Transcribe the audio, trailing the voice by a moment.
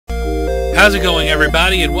How's it going,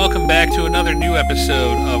 everybody, and welcome back to another new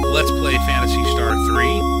episode of Let's Play Phantasy Star 3.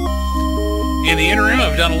 In the interim,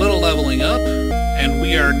 I've done a little leveling up, and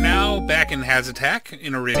we are now back in Hazatak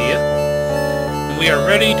in Iridia, and we are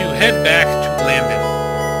ready to head back to Landen.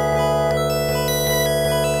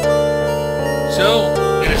 So,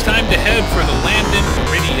 it is time to head for the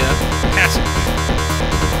Landen-Iridia passage.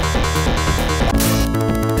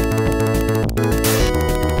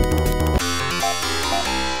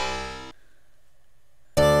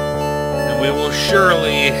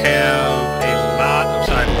 Surely have a lot of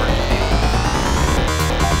side work to do.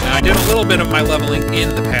 Now, I did a little bit of my leveling in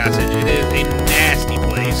the passage. It is a nasty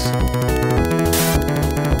place.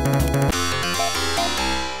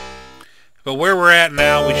 But where we're at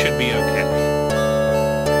now, we should be okay.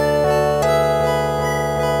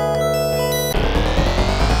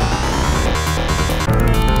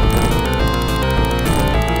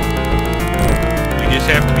 We just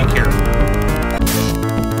have to be careful.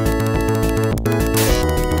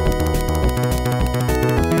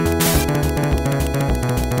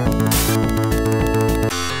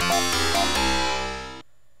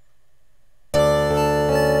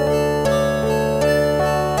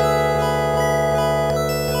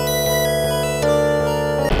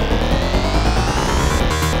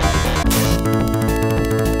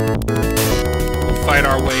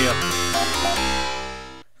 Our way up.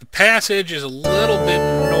 The passage is a little bit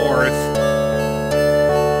north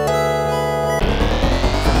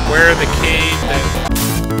from where the cave that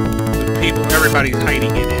the people, everybody's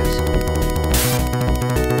hiding in is.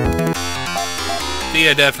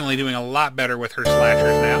 Thea definitely doing a lot better with her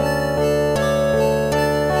slashers now.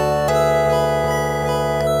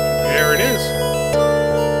 There it is.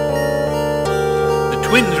 The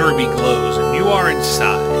Twins Ruby glows and you are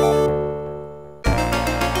inside.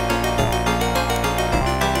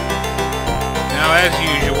 As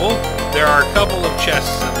usual, there are a couple of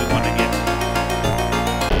chests that we want to get.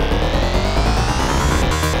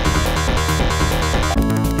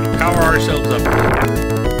 Power ourselves up a little.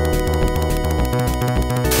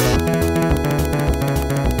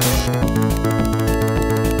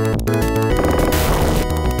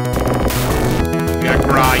 We got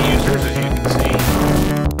Gra users, as you can see.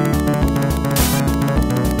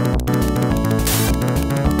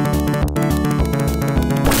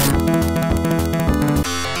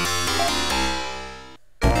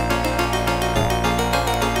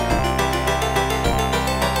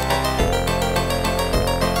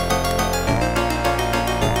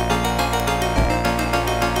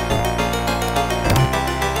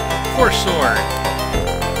 Sword.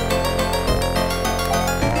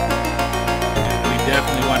 And we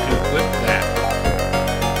definitely want to equip that.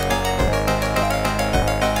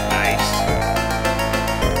 Nice.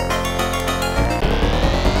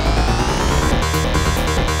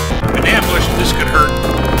 An ambush, this could hurt.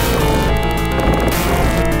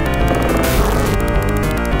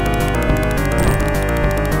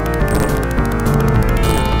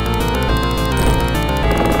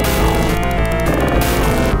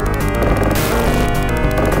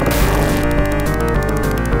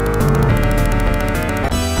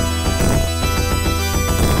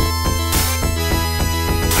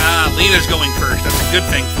 Lena's going first. That's a good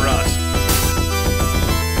thing for us.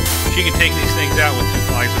 She can take these things out with 2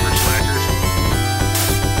 flies of her slashers.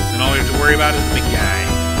 And all we have to worry about is the big guy.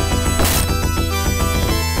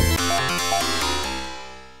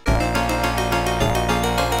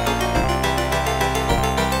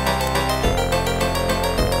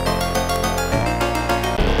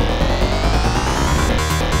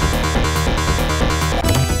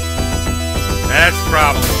 That's the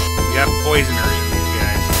problem. We have poisoners.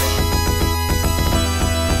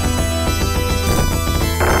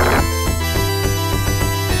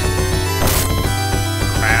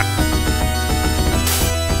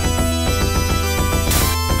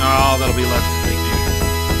 That'll be left to the big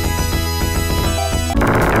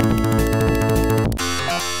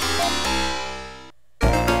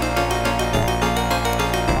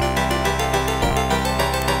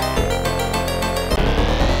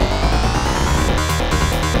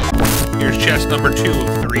dude. Here's chest number 2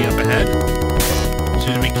 of 3 up ahead. As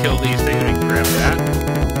soon as we kill these things, we can grab that.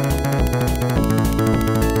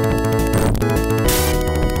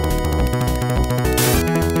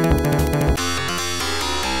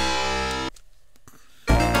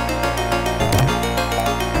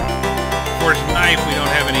 Knife we don't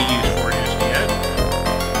have any use for just yet.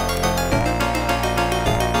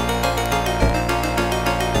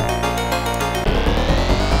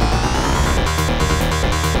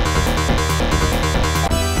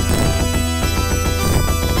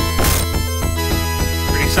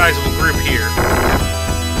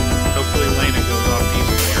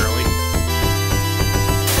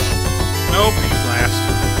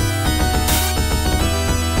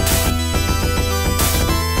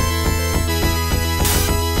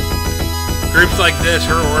 like this,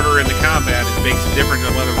 her order in the combat, it makes a difference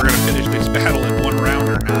on whether we're going to finish this battle in one round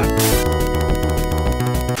or not.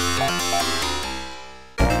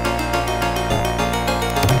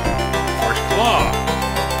 First claw.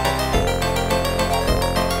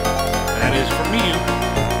 That is from you.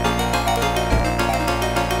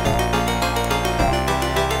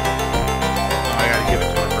 Oh, I gotta give it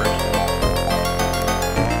to her first.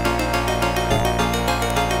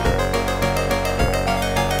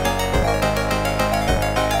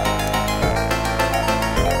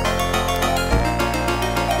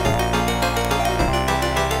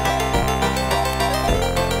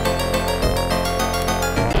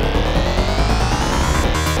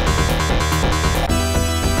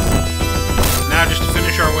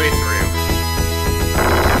 Our way through.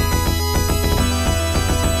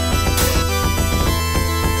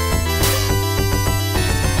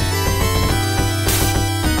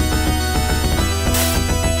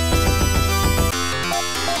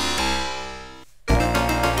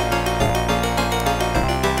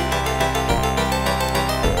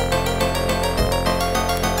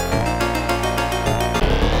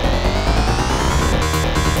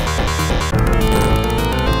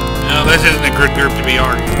 No, this isn't a good group to be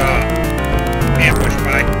ambushed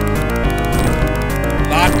by.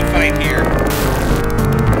 Lot to fight here.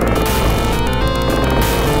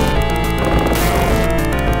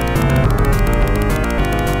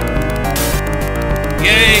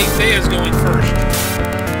 Yay! Thea's going first.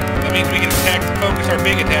 That means we can focus our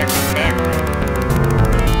big attacks on the background.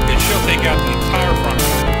 And she'll take out the entire front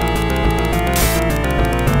line.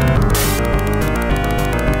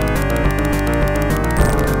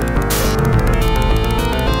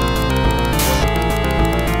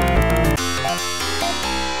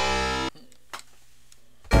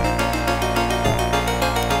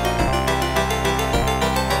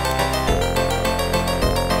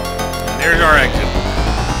 There's our exit.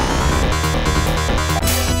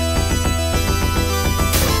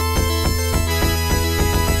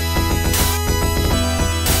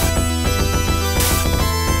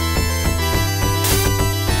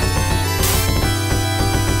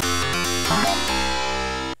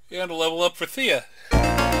 And a level up for Thea.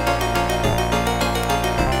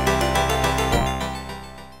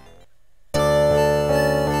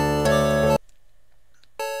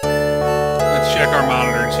 Let's check our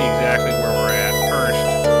monitor and see exactly where we're at first.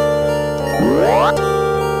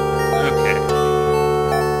 Okay.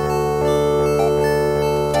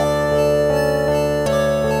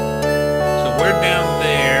 So we're down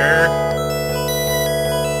there.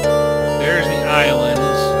 There's the islands.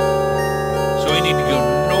 So we need to go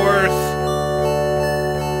north,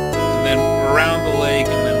 and then around the lake,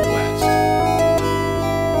 and then west.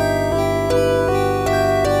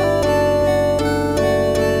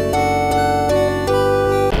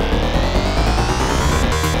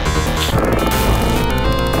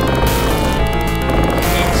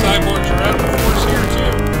 Cyborgs are out of force here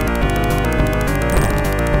too.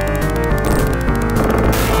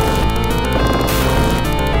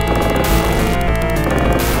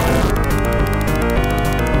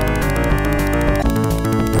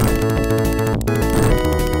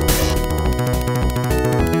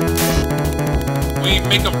 We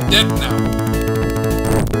make them dead now.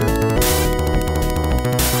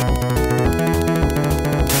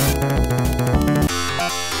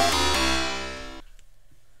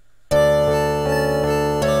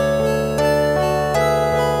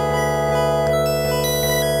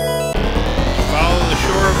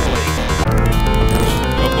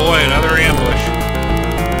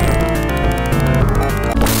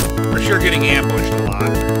 Getting ambushed a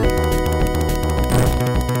lot.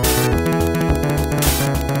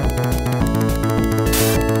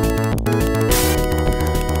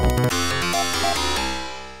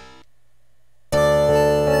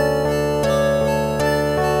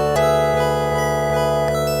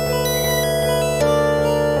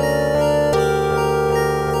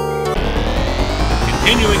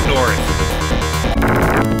 Continuing north.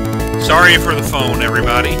 Sorry for the phone,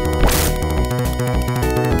 everybody.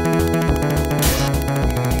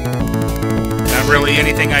 Really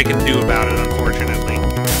anything I can do about it, unfortunately.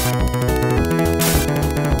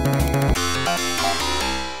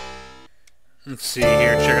 Let's see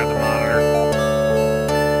here, check out the monitor.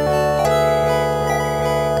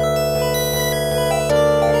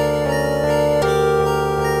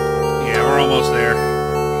 Yeah, we're almost there.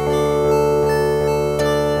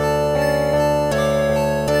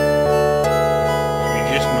 Should be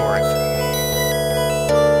just north.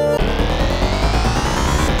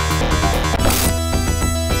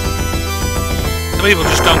 Some people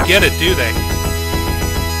just don't get it, do they?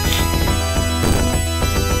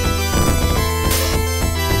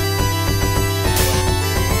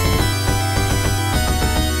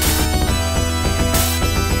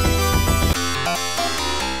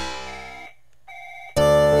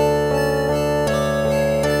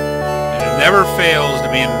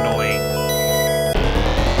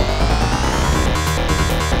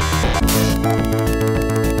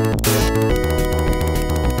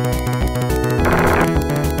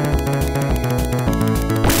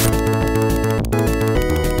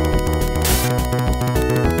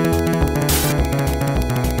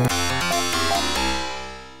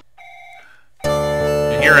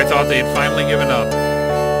 they had finally given up.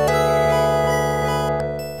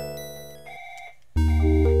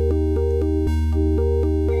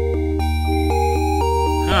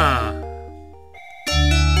 Huh.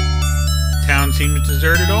 Town seems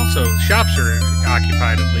deserted also. Shops are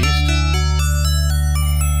occupied at least.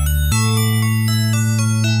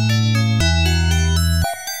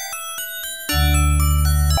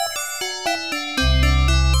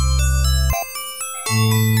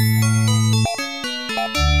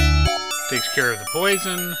 Takes care of the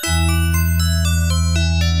poison.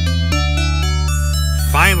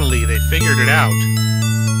 Finally, they figured it out.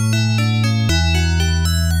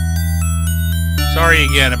 Sorry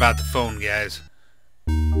again about the phone, guys.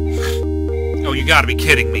 Oh, you gotta be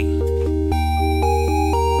kidding me.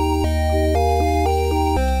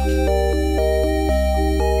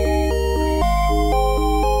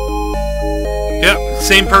 Yep,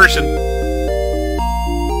 same person.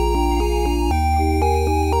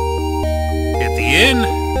 Hit the inn.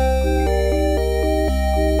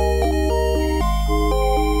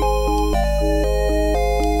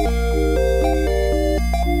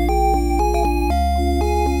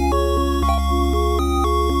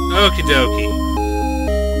 Okie dokie.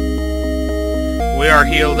 We are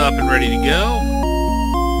healed up and ready to go.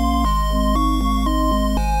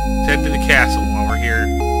 Let's head to the castle while we're here.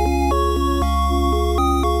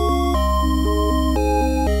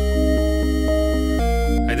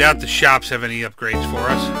 I doubt the shops have any upgrades for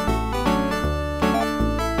us.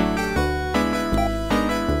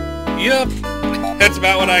 Yep, that's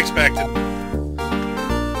about what I expected.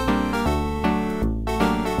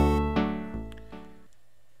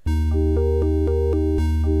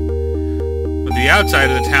 The outside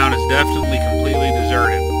of the town is definitely completely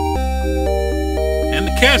deserted. And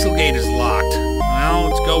the castle gate is locked. Well,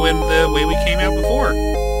 let's go in the way we came out before.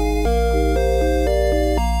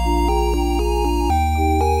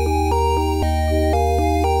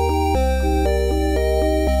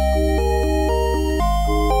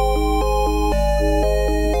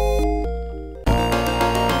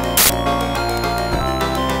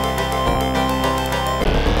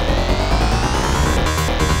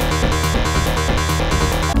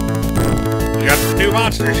 New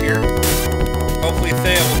monsters here. Hopefully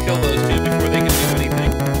Thea will kill those two before they can do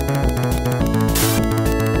anything.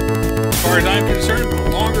 As far as I'm concerned, the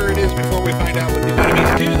longer it is before we find out what new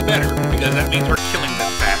enemies do, the better, because that means we're killing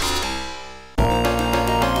them fast.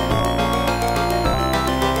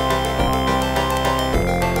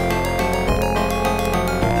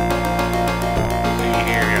 See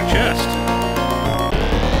here, got a chest.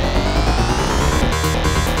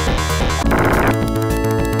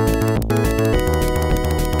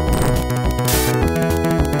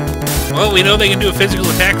 Well, we know they can do a physical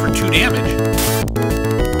attack for 2 damage.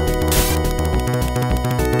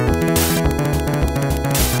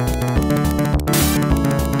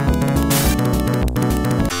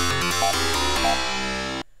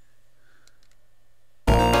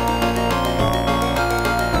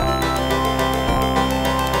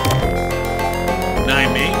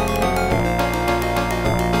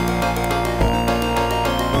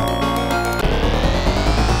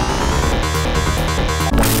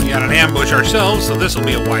 Got an ambush ourselves, so this will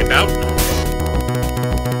be a wipeout.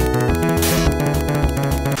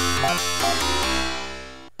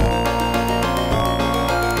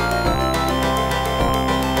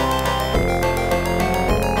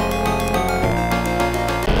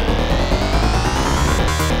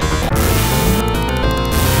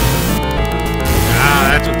 Ah,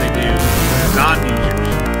 that's what they do. Non-users.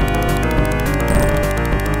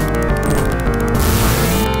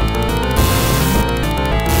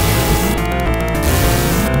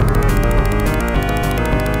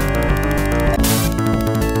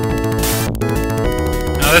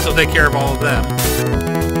 This will take care of all of them.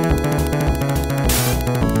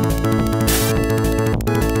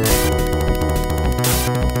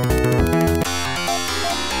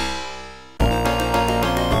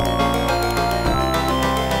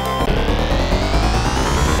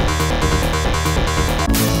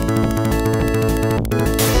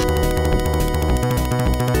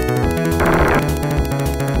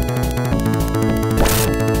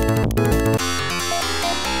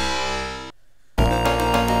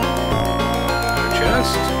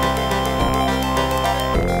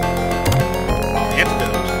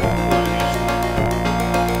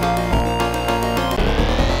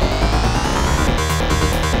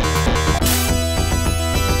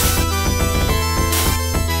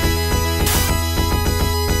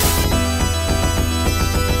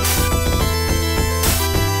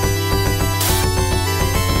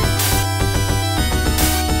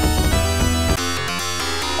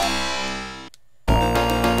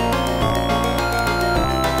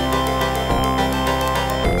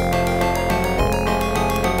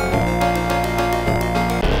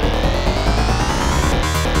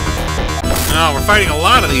 Oh, we're fighting a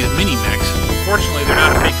lot of these mini-mechs. Fortunately, they're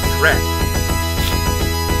not a big threat.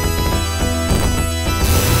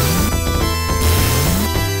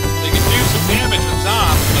 They can do some damage with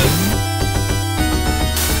zombies, but...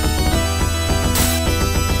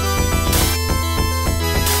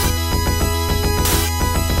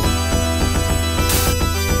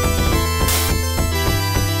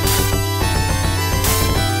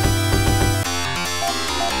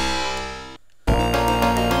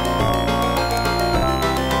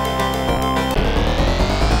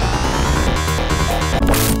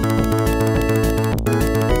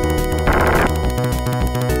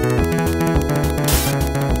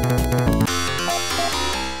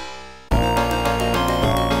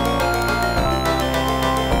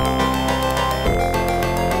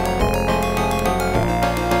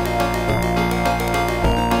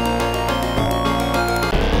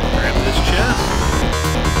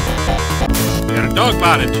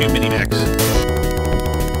 Dogbot and 2 mini-mechs.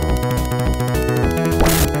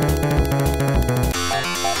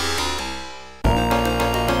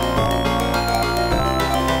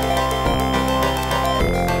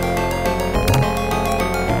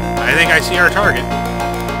 I think I see our target.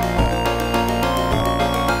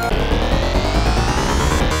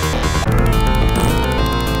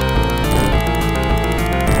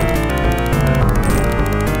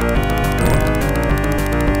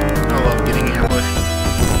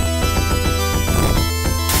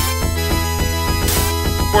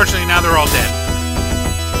 Unfortunately, now they're all dead.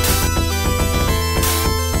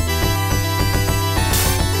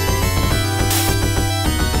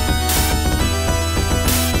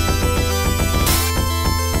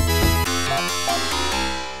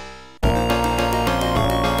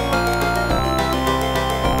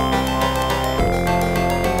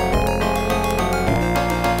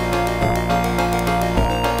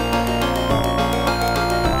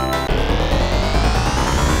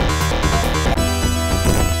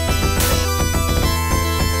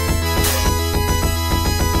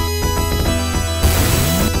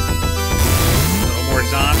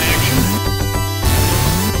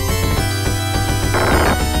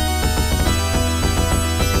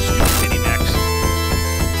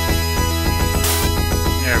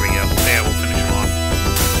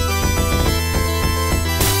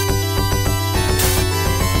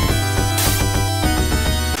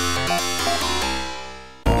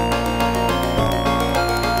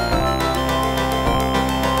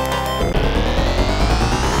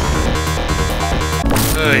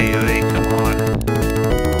 Oy, come on.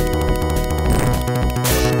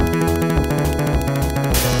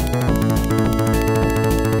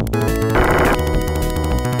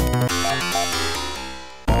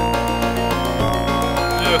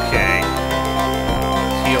 Okay.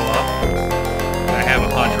 Let's heal up. I have a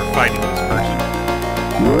hunch we're fighting this person.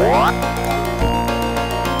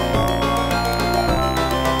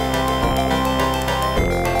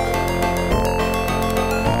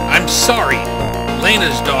 I'm sorry,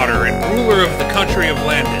 Lena's daughter and ruler of the country of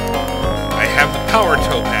Landen. I have the power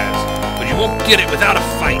topaz, but you won't get it without a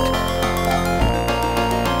fight.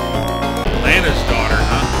 Lena's daughter,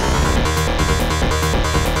 huh?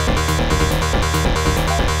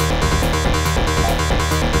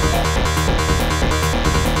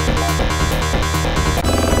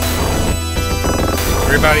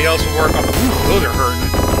 Everybody else will work on the... Ooh, those are hurting.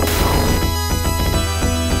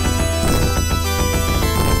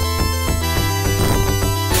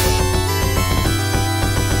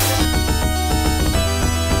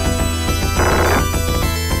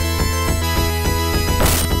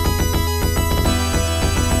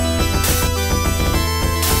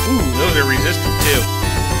 Those are resistant too.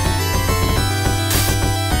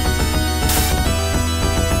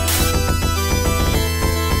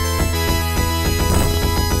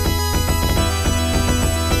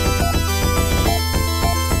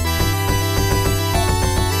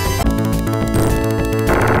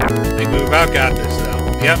 I think we've about got this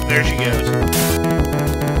though. Yep, there she goes.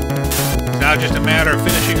 It's now just a matter of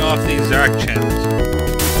finishing off these Zarchens.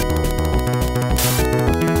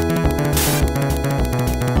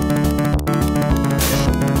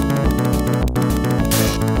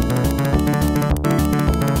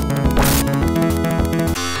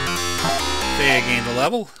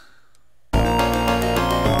 Level. Okay,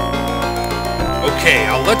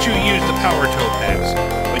 I'll let you use the power topaz,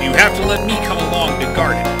 but you have to let me come along to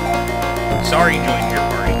guard it. Sorry you joined your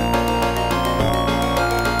party.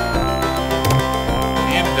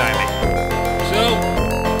 And a diamond. So,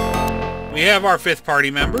 we have our 5th party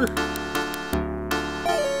member,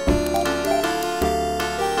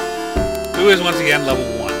 who is once again level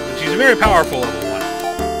 1, but she's a very powerful level 1.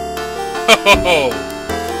 Ho ho ho!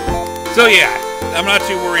 So yeah, I'm not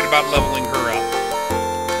too worried about leveling her up.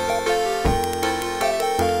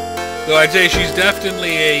 Though I'd say she's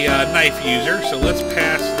definitely a knife user, so let's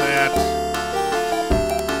pass that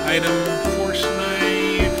item force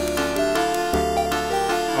knife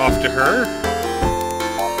off to her.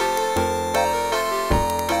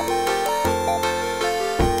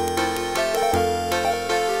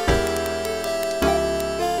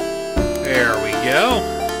 There we go.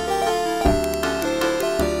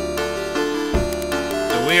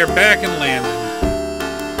 So we are back in Landen.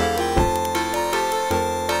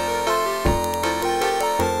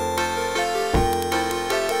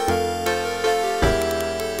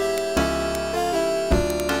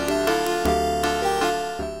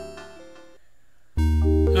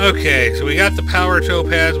 Okay, so we got the power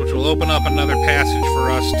topaz, which will open up another passage for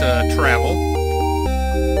us to travel.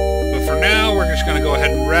 But for now, we're just going to go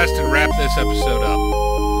ahead and rest and wrap this episode up.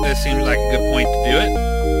 This seems like a good point to do it.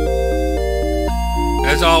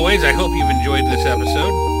 As always, I hope you've enjoyed this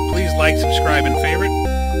episode. Please like, subscribe, and favorite.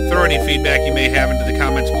 Throw any feedback you may have into the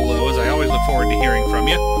comments below, as I always look forward to hearing from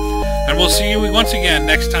you. And we'll see you once again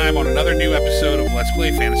next time on another new episode of Let's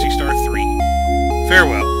Play Phantasy Star 3.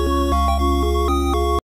 Farewell.